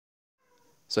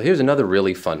So here's another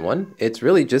really fun one. It's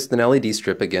really just an LED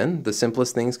strip again. The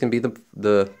simplest things can be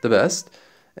the best.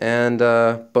 And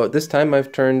but this time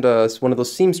I've turned one of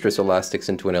those seamstress elastics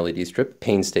into an LED strip,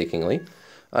 painstakingly.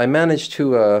 I managed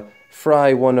to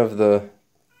fry one of the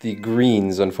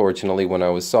greens, unfortunately, when I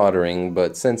was soldering,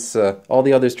 but since all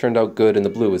the others turned out good and the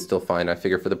blue is still fine, I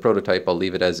figure for the prototype I'll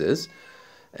leave it as is.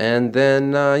 And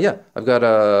then, yeah, I've got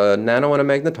a nano and a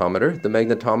magnetometer. The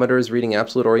magnetometer is reading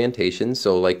absolute orientation,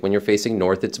 so like when you're facing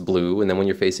north it's blue, and then when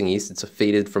you're facing east it's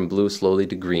faded from blue slowly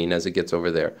to green as it gets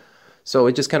over there. So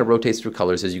it just kind of rotates through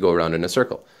colors as you go around in a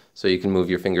circle. So you can move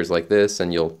your fingers like this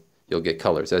and you'll get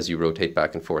colors as you rotate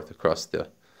back and forth across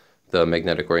the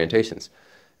magnetic orientations.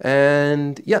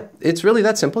 And yeah, it's really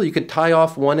that simple. You could tie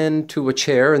off one end to a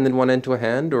chair and then one end to a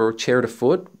hand, or chair to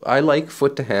foot. I like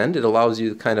foot to hand. It allows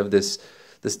you kind of this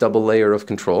double layer of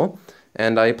control.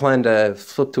 And I plan to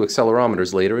flip to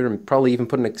accelerometers later and probably even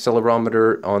put an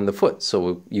accelerometer on the foot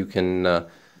so you can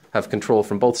have control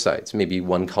from both sides, maybe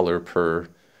one color per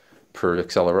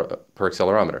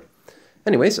accelerometer.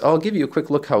 Anyways, I'll give you a quick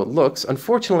look how it looks.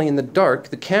 Unfortunately, in the dark,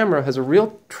 the camera has a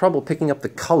real trouble picking up the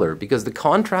color because the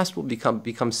contrast will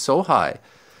become so high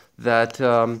that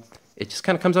it just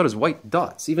kind of comes out as white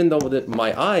dots, even though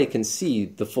my eye can see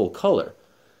the full color.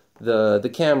 The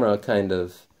camera kind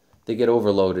of, they get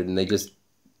overloaded and they just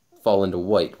fall into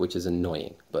white, which is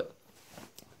annoying. But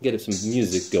get some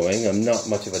music going. I'm not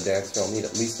much of a dancer. I'll need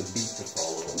at least a beat to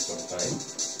follow them sometime.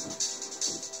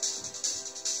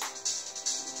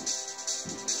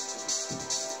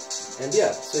 And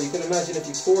yeah, so you can imagine if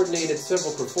you coordinated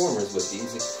several performers with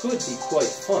these, it could be quite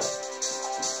fun.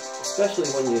 Especially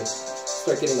when you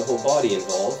start getting the whole body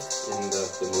involved in the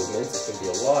movements, it can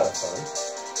be a lot of fun.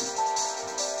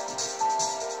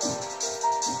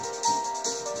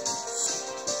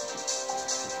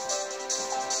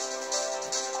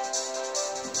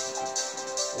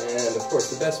 And of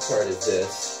course the best part is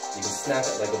this, you can snap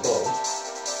it like a bow.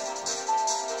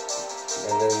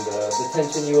 And then the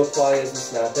tension you apply as you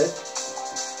snap it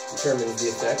determines the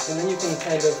effect, and then you can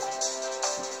kind of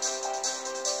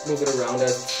move it around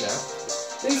as it's snapped.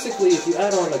 Basically, if you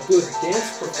add on a good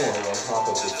dance performer on top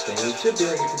of this thing, you should be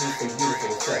able to produce some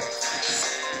beautiful effects.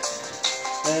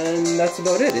 And that's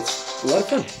about it. It's a lot of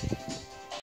fun.